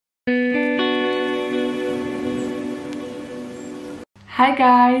Hi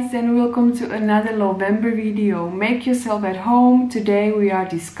guys, and welcome to another November video. Make yourself at home. Today we are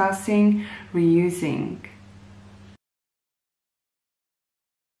discussing reusing.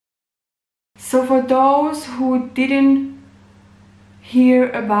 So for those who didn't hear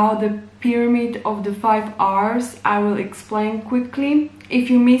about the pyramid of the 5 R's, I will explain quickly.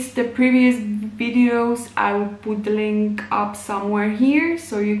 If you missed the previous videos, I will put the link up somewhere here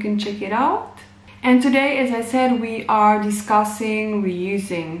so you can check it out. And today, as I said, we are discussing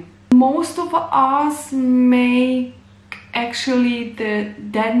reusing. Most of us make actually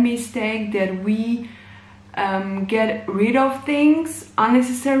that mistake that we get rid of things,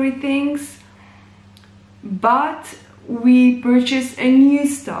 unnecessary things, but we purchase a new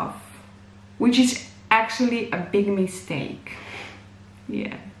stuff, which is actually a big mistake.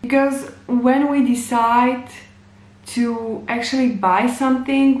 Yeah, because when we decide to actually buy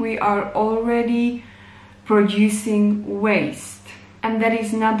something, we are already producing waste, and that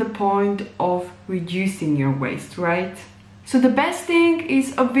is not the point of reducing your waste, right? So the best thing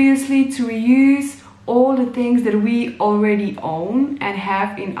is obviously to reuse all the things that we already own and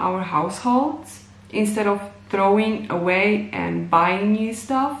have in our households instead of throwing away and buying new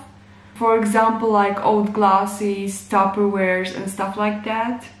stuff. For example, like old glasses, Tupperwares and stuff like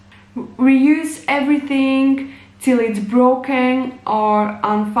that. Reuse everything till it's broken or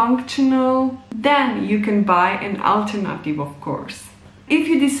unfunctional, then you can buy an alternative, of course. If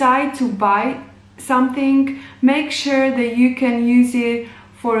you decide to buy something, make sure that you can use it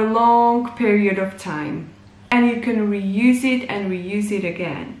for a long period of time and you can reuse it and reuse it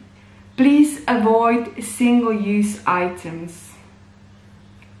again. Please avoid single-use items.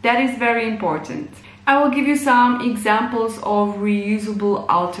 That is very important. I will give you some examples of reusable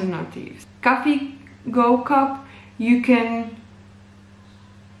alternatives. Coffee Go cup you can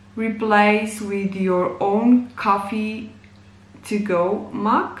replace with your own coffee to go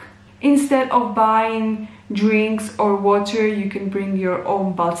mug. Instead of buying drinks or water, you can bring your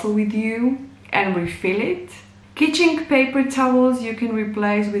own bottle with you and refill it. Kitchen paper towels you can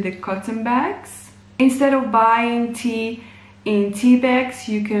replace with the cotton bags. Instead of buying tea in tea bags,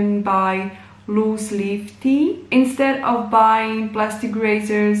 you can buy loose leaf tea. Instead of buying plastic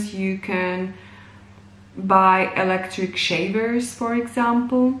razors, you can buy electric shavers, for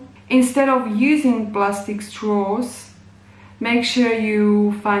example. Instead of using plastic straws, make sure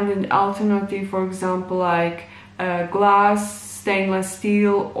you find an alternative, for example, like glass, stainless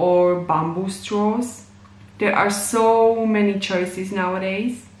steel or bamboo straws. There are so many choices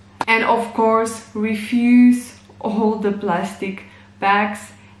nowadays. And of course, refuse all the plastic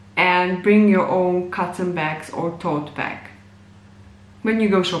bags and bring your own cotton bags or tote bag when you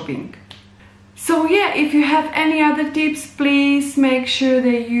go shopping. So yeah, if you have any other tips, please make sure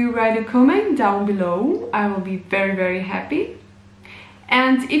that you write a comment down below. I will be very happy.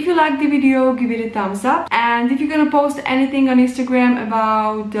 And if you like the video, give it a thumbs up. And if you're gonna post anything on Instagram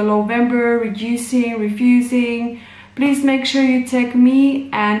about the November, reducing, refusing, please make sure you tag me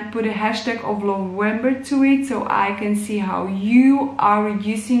and put a hashtag of LOWEMBER to it so I can see how you are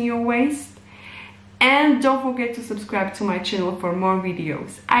reducing your waste. And don't forget to subscribe to my channel for more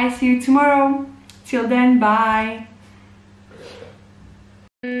videos. I see you tomorrow. Till then, bye.